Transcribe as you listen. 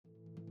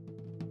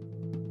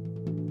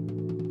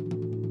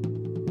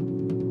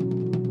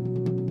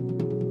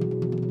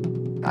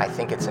I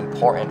think it's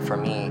important for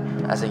me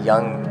as a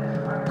young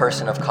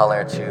person of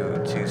color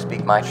to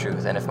speak my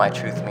truth, and if my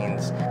truth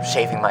means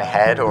shaving my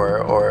head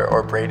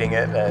or braiding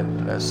it,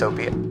 then so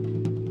be it.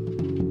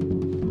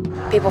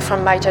 People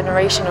from my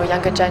generation or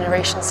younger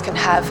generations can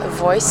have a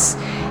voice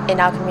in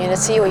our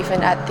community or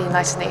even at the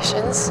United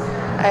Nations.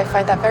 I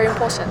find that very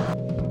important.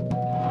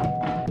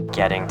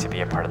 Getting to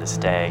be a part of this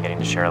day, getting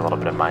to share a little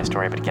bit of my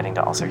story, but getting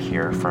to also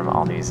hear from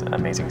all these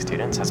amazing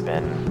students has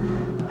been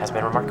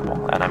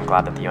remarkable, and I'm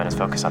glad that the UN is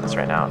focused on this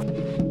right now.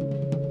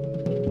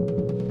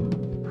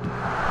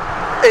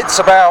 It's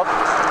about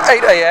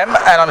 8 a.m.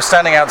 and I'm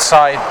standing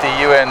outside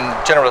the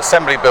UN General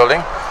Assembly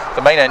building,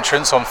 the main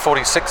entrance on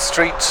 46th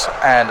Street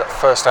and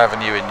 1st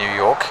Avenue in New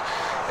York.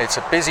 It's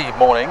a busy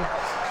morning.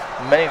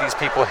 Many of these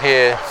people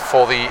here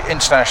for the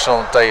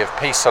International Day of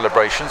Peace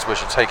celebrations,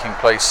 which are taking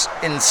place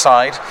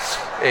inside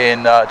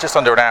in just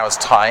under an hour's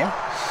time.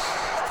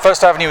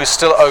 1st Avenue is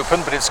still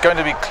open, but it's going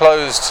to be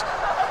closed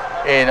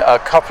in a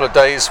couple of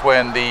days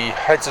when the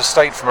heads of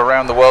state from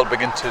around the world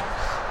begin to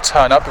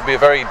turn up. It'll be a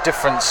very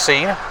different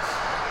scene.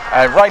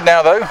 And right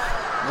now, though,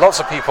 lots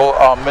of people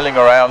are milling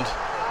around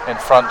in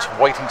front,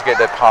 waiting to get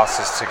their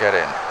passes to get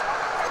in.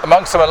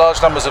 Amongst them are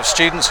large numbers of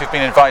students who've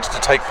been invited to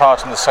take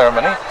part in the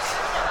ceremony.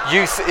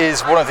 Youth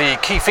is one of the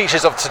key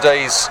features of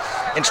today's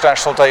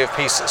International Day of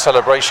Peace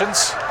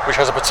celebrations, which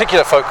has a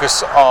particular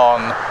focus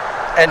on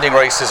ending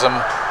racism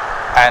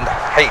and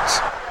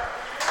hate.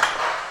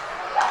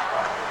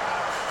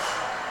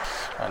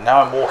 And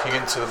now I'm walking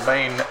into the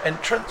main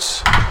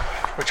entrance,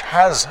 which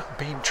has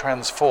been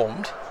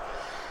transformed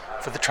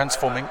for the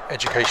Transforming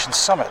Education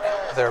Summit.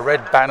 There are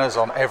red banners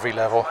on every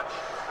level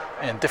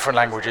in different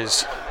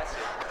languages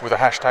with a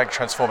hashtag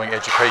Transforming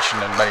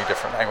Education in many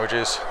different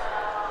languages.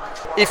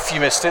 If you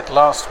missed it,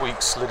 last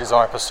week's Le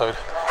Desire episode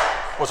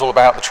was all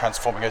about the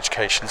Transforming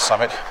Education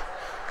Summit.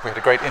 We had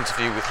a great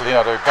interview with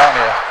Leonardo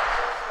Garnier,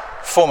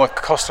 former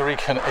Costa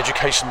Rican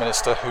education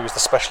minister who is the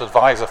special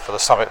advisor for the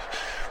summit,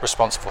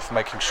 responsible for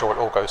making sure it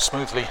all goes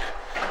smoothly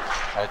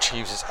and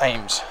achieves its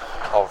aims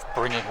of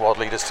bringing world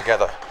leaders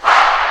together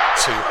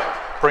to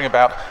bring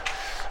about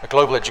a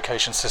global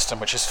education system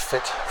which is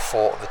fit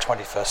for the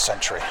 21st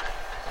century.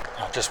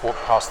 I've just walked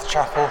past the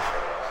chapel.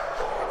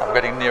 I'm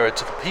getting nearer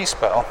to the Peace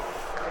Bell.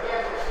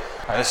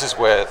 And this is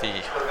where the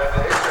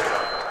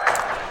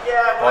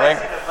morning.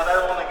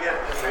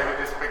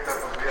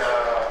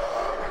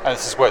 And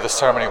this is where the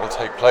ceremony will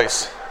take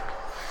place,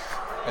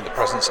 in the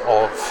presence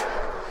of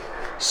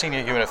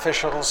senior UN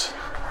officials,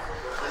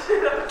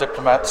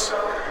 diplomats,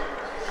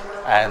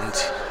 and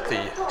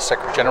the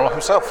Secretary General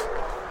himself.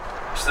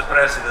 Mr.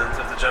 President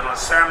of the General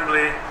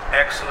Assembly,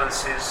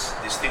 Excellencies,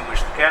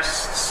 distinguished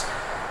guests,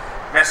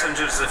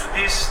 messengers of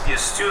peace, dear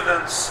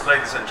students,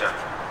 ladies and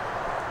gentlemen.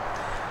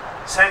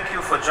 Thank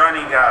you for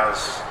joining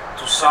us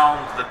to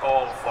sound the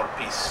call for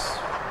peace.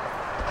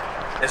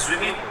 As we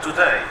meet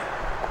today,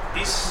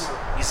 peace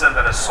is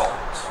under assault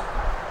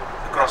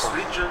across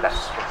regions,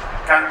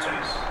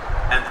 countries,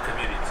 and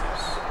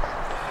communities.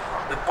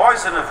 The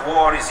poison of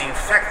war is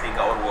infecting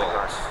our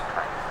world,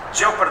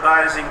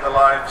 jeopardizing the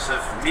lives of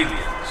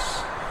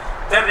millions,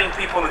 turning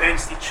people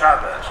against each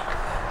other,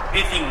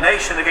 pitting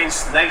nation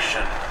against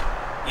nation,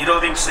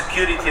 eroding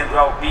security and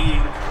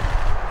well-being,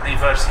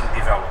 reversing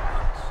development.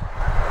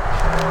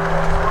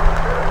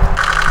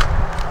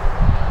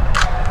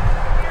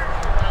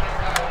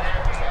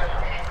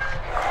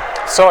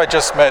 So I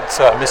just met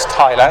Miss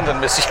Thailand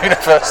and Miss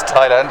Universe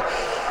Thailand.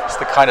 It's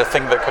the kind of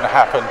thing that can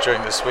happen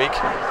during this week.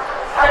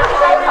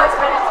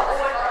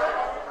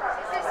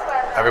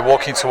 And we're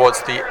walking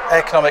towards the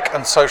Economic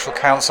and Social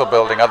Council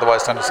building,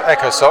 otherwise known as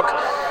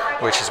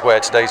ECOSOC, which is where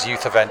today's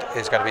youth event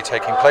is going to be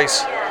taking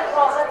place.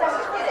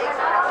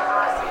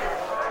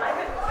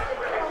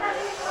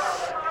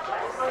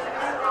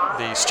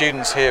 The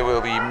students here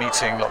will be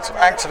meeting lots of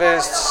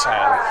activists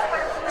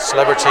and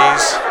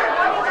celebrities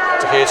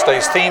to hear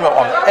today's theme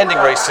on ending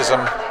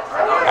racism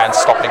and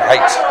stopping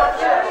hate.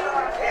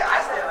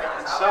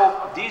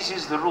 So this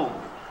is the room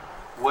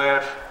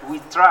where we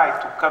try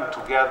to come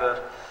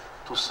together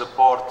to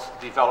support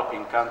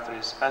developing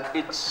countries, and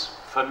it's,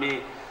 for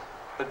me,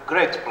 a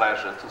great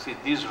pleasure to see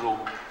this room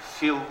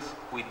filled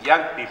with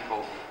young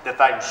people that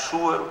I'm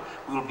sure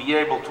will be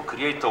able to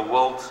create a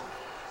world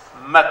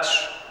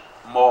much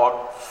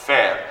more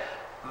fair,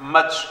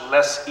 much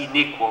less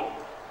unequal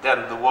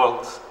than the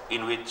world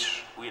in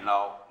which we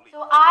now live.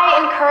 So I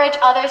encourage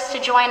others to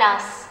join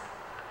us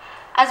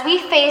as we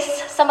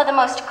face some of the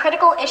most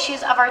critical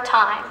issues of our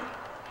time.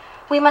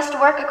 We must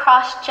work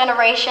across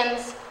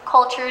generations,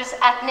 cultures,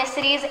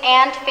 ethnicities,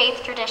 and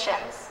faith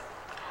traditions.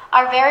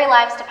 Our very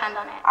lives depend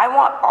on it. I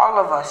want all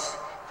of us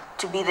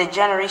to be the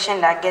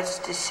generation that gets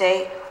to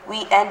say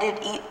we ended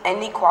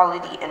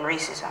inequality and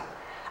racism.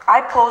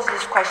 I pose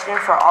this question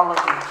for all of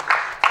you.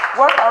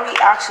 What are we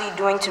actually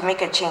doing to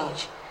make a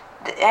change?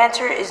 The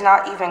answer is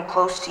not even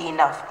close to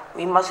enough.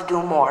 We must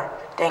do more.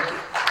 Thank you.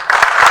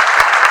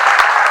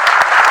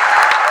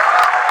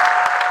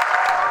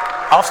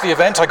 After the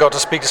event, I got to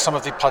speak to some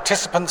of the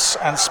participants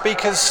and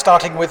speakers,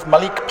 starting with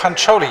Malik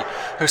Pancholi,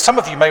 who some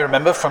of you may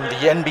remember from the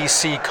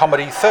NBC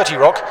comedy 30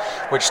 Rock,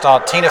 which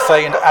starred Tina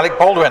Fey and Alec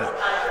Baldwin.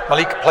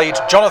 Malik played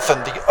Jonathan,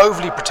 the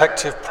overly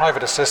protective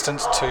private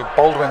assistant to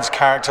Baldwin's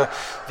character,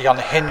 the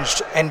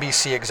unhinged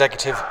NBC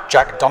executive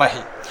Jack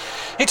Donaghy.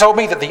 He told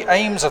me that the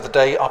aims of the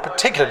day are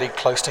particularly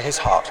close to his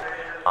heart.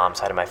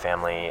 Side of my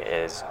family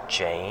is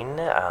Jain,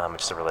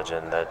 which is a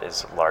religion that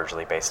is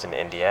largely based in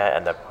India,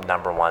 and the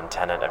number one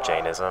tenet of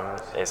Jainism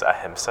is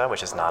ahimsa,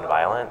 which is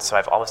nonviolence. So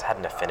I've always had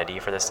an affinity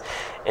for this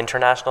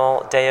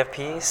International Day of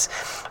Peace,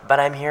 but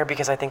I'm here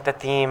because I think the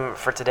theme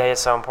for today is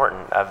so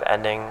important, of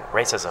ending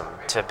racism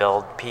to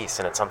build peace,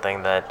 and it's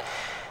something that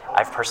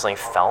I've personally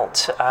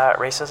felt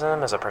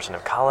racism as a person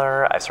of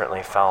color. I've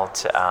certainly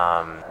felt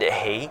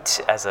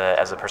hate as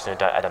a person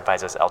who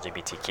identifies as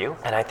LGBTQ.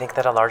 And I think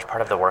that a large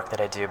part of the work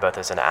that I do, both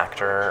as an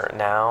actor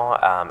now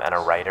and a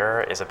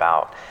writer, is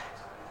about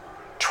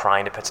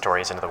trying to put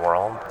stories into the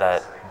world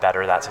that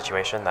better that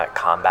situation, that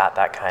combat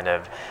that kind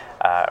of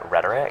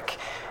rhetoric.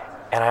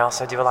 And I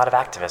also do a lot of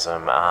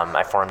activism.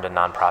 I formed a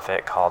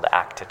nonprofit called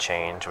Act to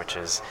Change, which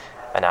is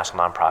a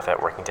national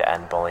nonprofit working to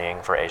end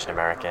bullying for Asian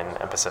American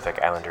and Pacific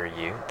Islander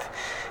youth.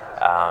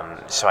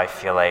 So I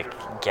feel like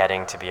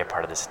getting to be a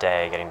part of this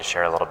day, getting to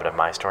share a little bit of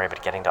my story,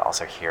 but getting to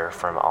also hear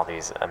from all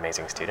these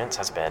amazing students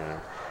has been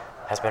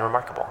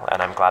remarkable.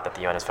 And I'm glad that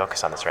the UN is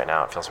focused on this right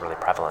now. It feels really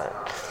prevalent.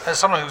 As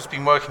someone who's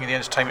been working in the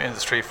entertainment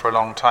industry for a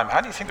long time, how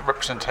do you think the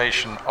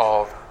representation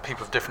of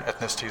people of different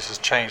ethnicities has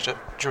changed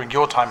during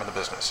your time in the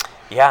business?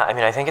 Yeah, I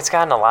mean, I think it's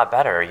gotten a lot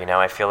better. You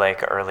know, I feel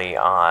like early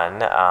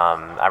on,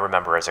 I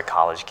remember as a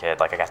college kid,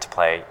 like I got to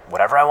play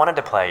whatever I wanted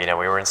to play. You know,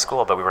 we were in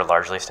school, but we were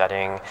largely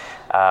studying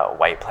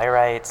white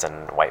playwrights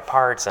and white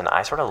parts. And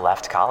I sort of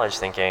left college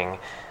thinking,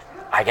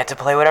 I get to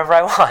play whatever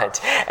I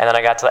want. And then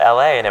I got to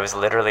LA, and it was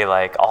literally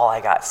like all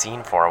I got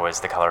seen for was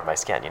the color of my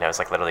skin. You know, it's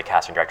like literally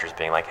casting directors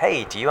being like,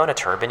 hey, do you own a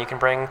turban you can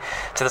bring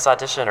to this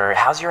audition? Or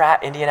how's your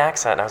Indian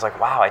accent? And I was like,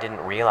 wow, I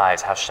didn't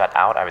realize how shut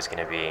out I was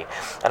going to be.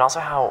 And also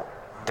how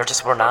there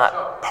just were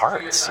not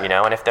parts, you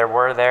know? And if there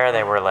were there,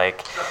 they were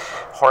like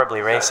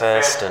horribly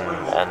racist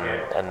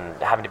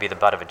and having to be the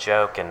butt of a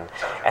joke. And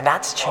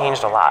that's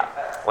changed a lot.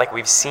 Like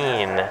we've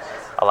seen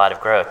a lot of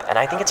growth. And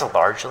I think it's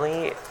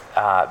largely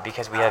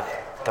because we have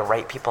the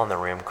right people in the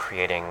room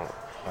creating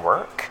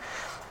work,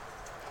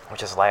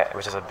 which is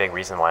a big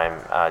reason why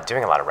I'm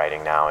doing a lot of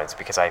writing now. It's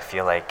because I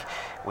feel like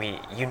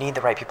you need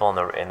the right people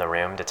in the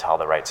room to tell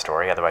the right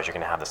story. Otherwise, you're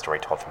going to have the story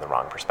told from the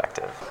wrong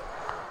perspective.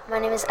 My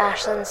name is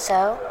Ashlyn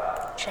So.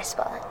 Should I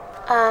spell it?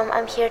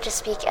 I'm here to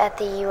speak at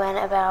the UN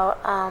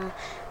about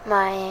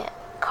my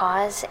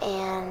cause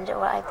and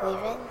what I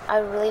believe in. I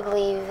really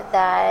believe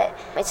that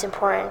it's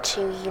important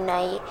to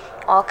unite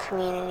all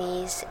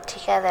communities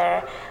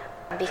together,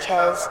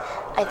 because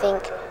I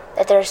think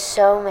that there's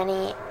so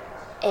many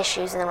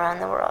issues around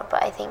the world,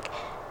 but I think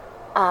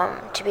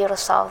to be able to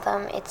solve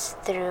them, it's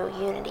through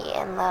unity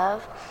and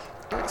love.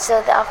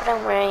 So the outfit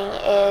I'm wearing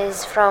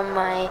is from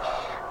my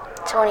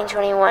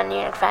 2021 New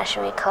York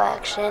Fashion Week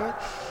collection,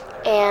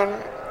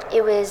 and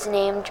it was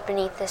named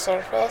Beneath the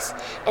Surface,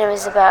 and it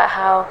was about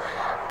how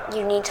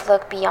you need to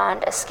look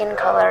beyond a skin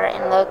color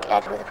and look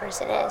at who the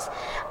person is.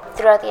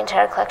 Throughout the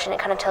entire collection, it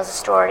kind of tells a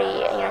story.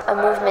 You know, a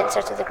movement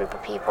starts with a group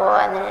of people,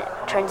 and then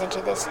it turns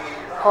into this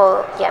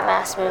whole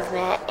mass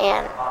movement.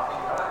 And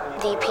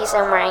the piece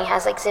I'm wearing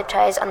has like zip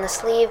ties on the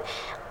sleeve,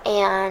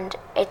 and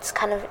it's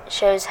kind of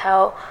shows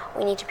how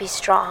we need to be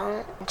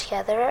strong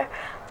together.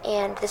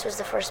 And this was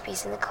the first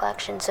piece in the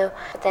collection. So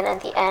then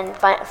at the end,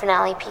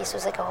 finale piece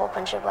was like a whole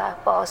bunch of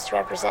black balls to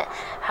represent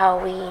how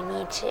we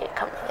need to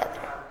come together.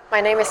 My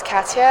name is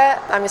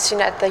Katya. I'm a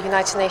student at the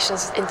United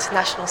Nations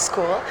International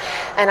School,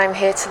 and I'm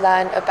here to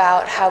learn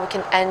about how we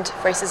can end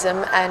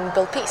racism and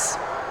build peace.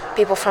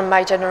 People from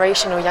my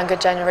generation or younger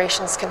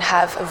generations can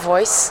have a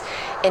voice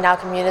in our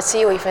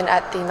community or even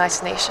at the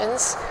United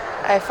Nations.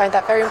 I find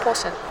that very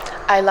important.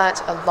 I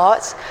learnt a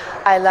lot.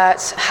 I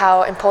learnt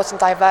how important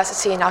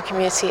diversity in our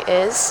community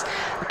is,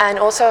 and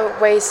also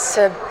ways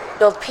to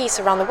build peace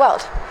around the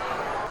world.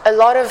 A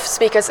lot of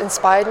speakers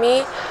inspired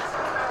me,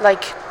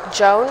 like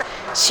Joan.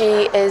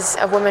 She is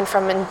a woman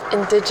from an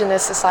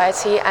indigenous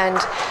society, and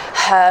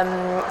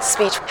her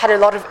speech had a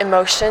lot of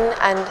emotion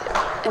and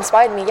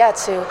inspired me,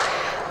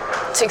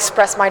 to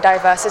express my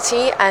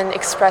diversity and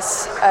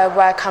express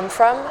where I come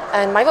from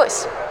and my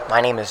voice.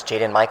 My name is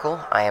Jaden Michael.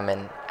 I am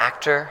an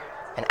actor,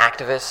 an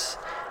activist,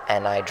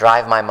 and I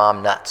drive my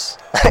mom nuts.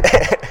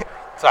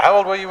 So how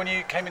old were you when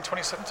you came in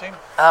 2017?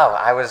 Oh,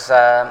 I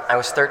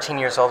was 13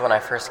 years old when I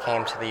first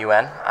came to the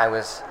UN. I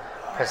was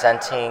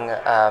presenting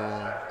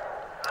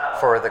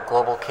for the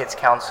Global Kids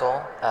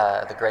Council,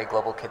 the Great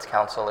Global Kids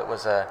Council. It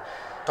was a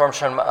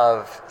consortium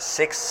of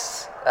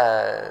 6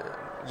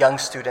 young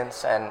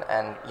students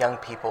and young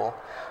people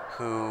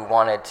who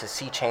wanted to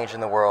see change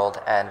in the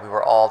world, and we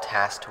were all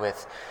tasked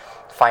with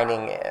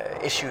finding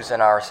issues in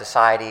our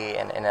society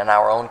and in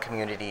our own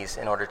communities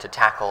in order to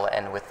tackle,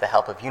 and with the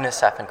help of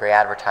UNICEF and Grey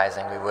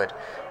Advertising, we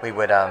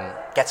would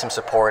get some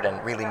support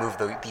and really move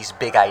these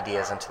big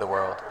ideas into the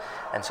world.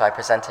 And so I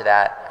presented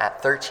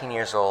at 13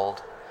 years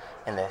old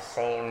in the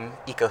same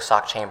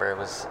EcoSoc chamber. It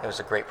was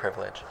a great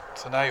privilege.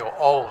 So now you're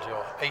old,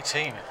 you're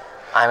 18.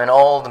 I'm an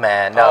old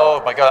man. No,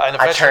 oh my God! And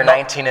I turned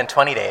 19 in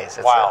 20 days.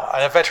 Wow!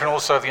 And a veteran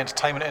also of the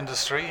entertainment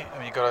industry. I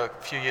mean, you've got a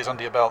few years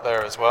under your belt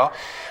there as well.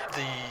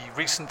 The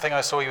recent thing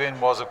I saw you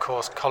in was, of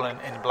course, Colin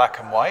in Black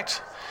and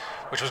White,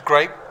 which was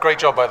great. Great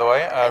job, by the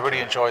way. I really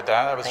enjoyed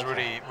that. That was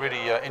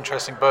really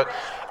interesting. But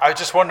I was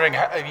just wondering,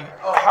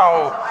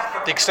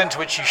 how the extent to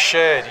which you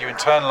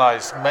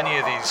internalized many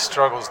of these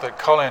struggles that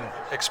Colin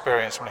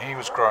experienced when he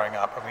was growing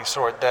up, and we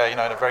saw it there, in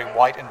a very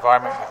white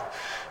environment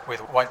with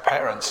white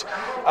parents.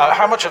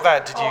 How much of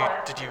that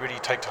did you really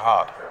take to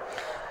heart?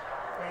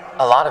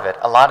 A lot of it.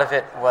 A lot of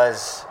it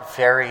was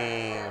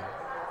very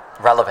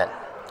relevant,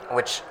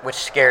 which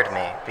scared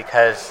me,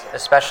 because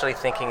especially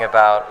thinking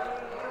about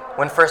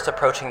when first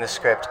approaching the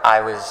script,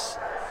 I was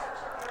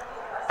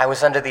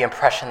under the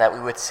impression that we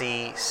would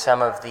see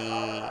some of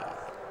the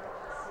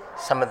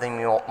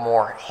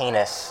more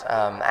heinous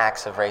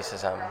acts of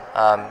racism,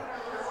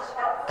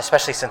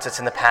 especially since it's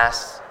in the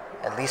past.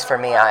 At least for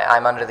me,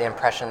 I'm under the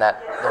impression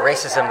that the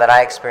racism that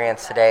I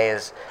experience today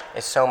is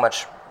so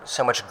much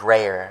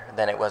grayer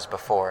than it was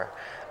before,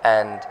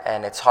 and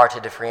it's hard to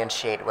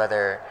differentiate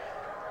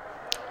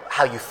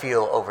how you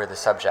feel over the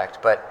subject.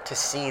 But to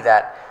see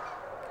that,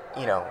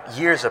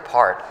 years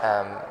apart,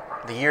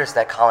 the years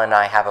that Colin and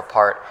I have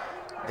apart,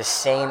 the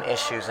same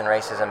issues and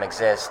racism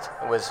exist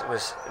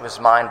was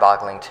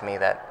mind-boggling to me,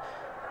 that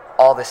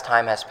all this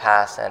time has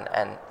passed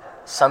and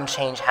some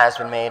change has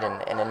been made,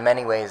 and in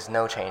many ways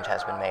no change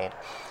has been made.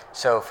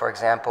 So, for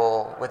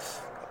example,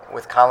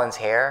 with Colin's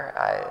hair,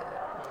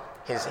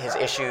 his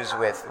issues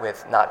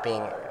with not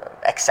being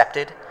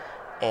accepted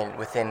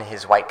within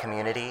his white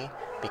community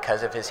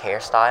because of his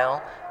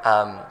hairstyle,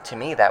 to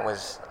me that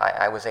was,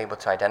 I was able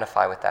to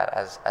identify with that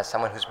as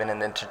someone who's been in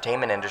the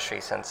entertainment industry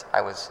since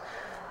I was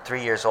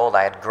 3 years old.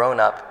 I had grown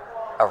up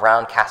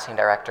around casting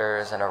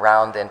directors and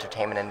around the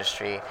entertainment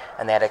industry,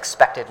 and they had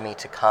expected me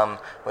to come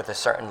with a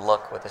certain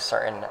look, with a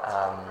certain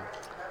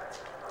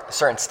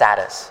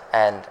status,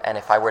 and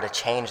if I were to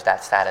change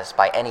that status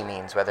by any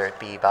means, whether it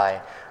be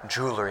by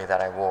jewelry that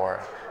I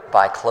wore,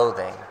 by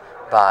clothing,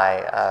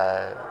 by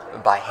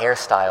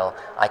hairstyle,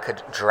 I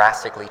could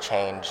drastically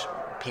change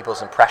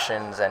people's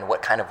impressions and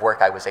what kind of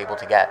work I was able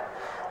to get.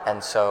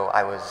 And so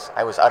I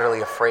was utterly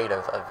afraid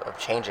of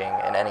changing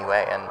in any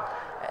way, and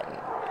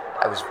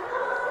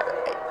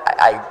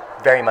I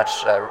very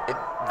much it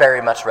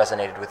very much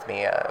resonated with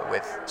me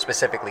with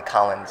specifically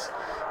Colin's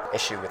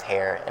issue with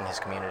hair in his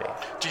community.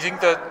 Do you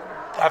think that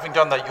having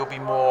done that, you'll be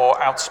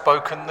more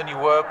outspoken than you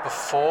were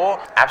before?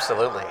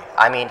 Absolutely.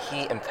 I mean,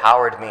 he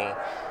empowered me.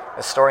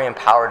 The story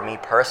empowered me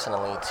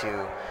personally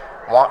to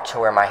want to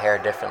wear my hair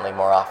differently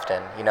more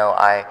often.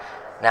 I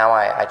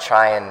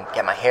try and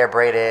get my hair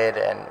braided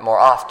and more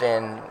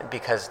often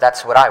because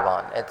that's what I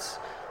want.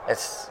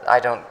 I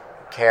don't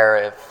care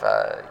if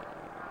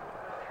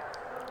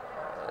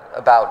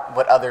about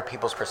what other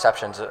people's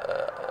perceptions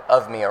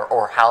of me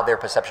or how their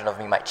perception of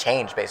me might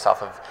change based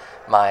off of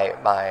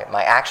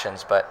my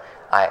actions, but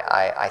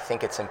I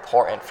think it's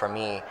important for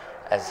me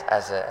as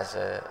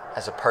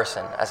a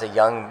person, as a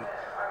young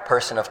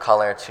person of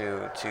color,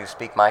 to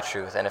speak my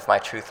truth, and if my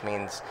truth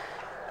means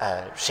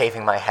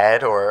shaving my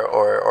head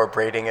or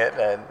braiding it,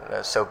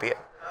 so be it.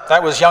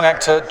 That was young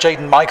actor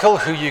Jaden Michael,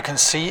 who you can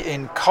see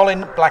in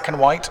Colin Black and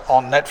White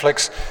on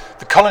Netflix.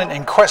 The Colin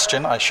in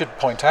question, I should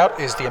point out,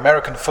 is the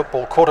American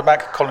football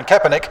quarterback Colin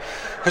Kaepernick,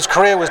 whose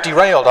career was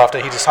derailed after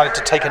he decided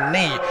to take a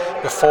knee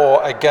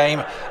before a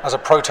game as a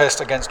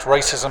protest against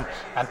racism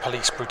and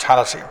police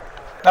brutality.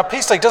 Now,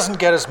 Peace Day doesn't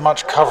get as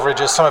much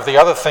coverage as some of the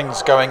other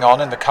things going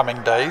on in the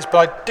coming days,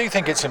 but I do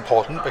think it's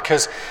important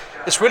because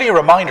it's really a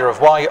reminder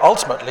of why,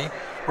 ultimately,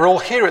 we're all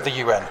here at the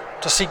UN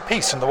to seek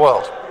peace in the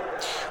world.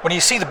 When you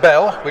see the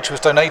bell, which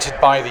was donated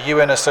by the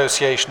UN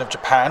Association of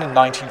Japan in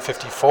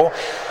 1954,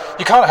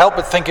 you can't help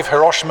but think of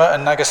Hiroshima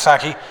and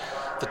Nagasaki,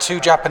 the two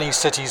Japanese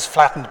cities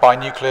flattened by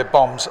nuclear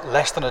bombs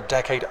less than a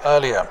decade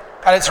earlier.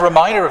 And it's a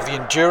reminder of the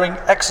enduring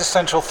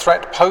existential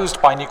threat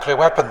posed by nuclear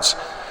weapons.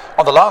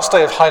 On the last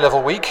day of High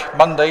Level Week,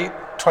 Monday,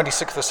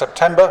 26th of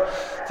September,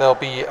 there'll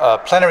be a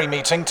plenary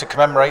meeting to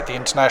commemorate the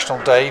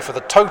International Day for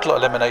the total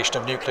elimination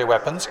of nuclear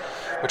weapons,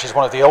 which is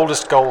one of the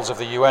oldest goals of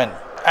the UN.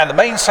 And the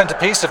main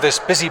centrepiece of this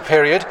busy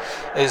period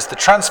is the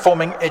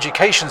Transforming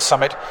Education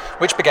Summit,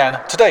 which began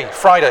today,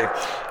 Friday.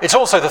 It's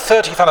also the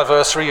 30th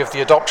anniversary of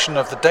the adoption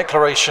of the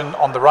Declaration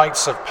on the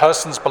Rights of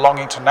Persons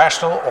Belonging to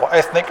National or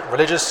Ethnic,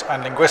 Religious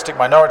and Linguistic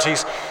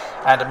Minorities,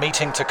 and a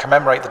meeting to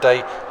commemorate the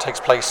day takes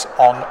place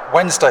on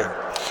Wednesday.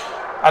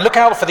 And look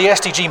out for the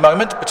SDG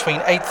moment between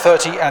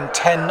 8:30 and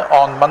 10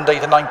 on Monday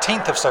the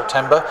 19th of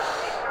September.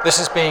 This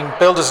is being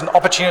billed as an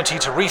opportunity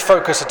to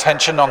refocus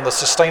attention on the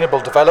Sustainable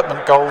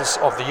Development Goals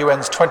of the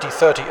UN's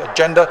 2030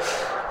 Agenda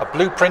a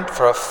blueprint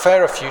for a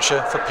fairer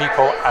future for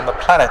people and the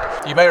planet.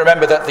 You may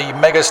remember that the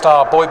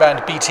megastar boy band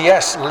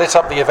BTS lit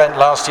up the event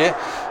last year,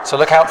 so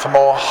look out for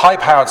more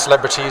high-powered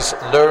celebrities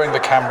luring the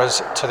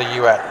cameras to the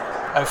UN.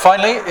 And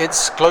finally,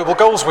 it's Global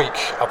Goals Week,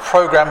 a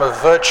program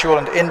of virtual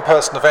and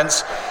in-person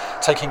events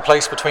taking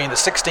place between the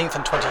 16th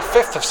and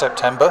 25th of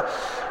September,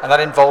 and that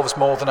involves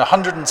more than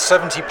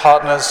 170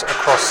 partners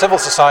across civil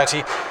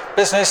society,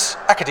 business,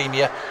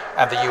 academia,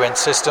 and the UN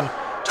system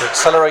to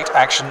accelerate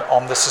action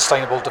on the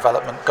Sustainable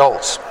Development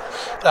Goals.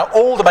 Now,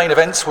 all the main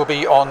events will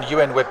be on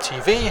UN Web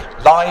TV,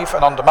 live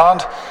and on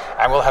demand,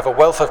 and we'll have a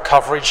wealth of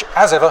coverage,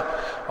 as ever,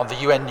 on the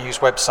UN News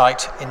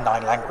website in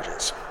 9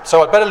 languages.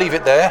 So I'd better leave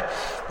it there,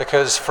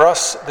 because for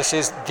us, this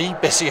is the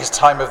busiest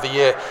time of the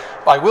year.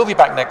 I will be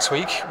back next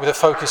week with a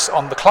focus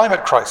on the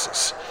climate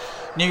crisis.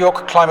 New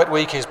York Climate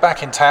Week is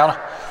back in town.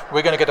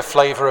 We're going to get a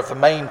flavour of the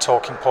main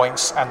talking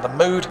points and the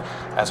mood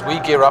as we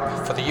gear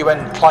up for the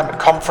UN Climate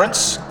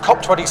Conference,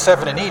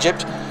 COP27 in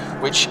Egypt,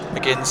 which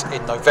begins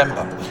in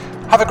November.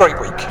 Have a great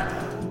week.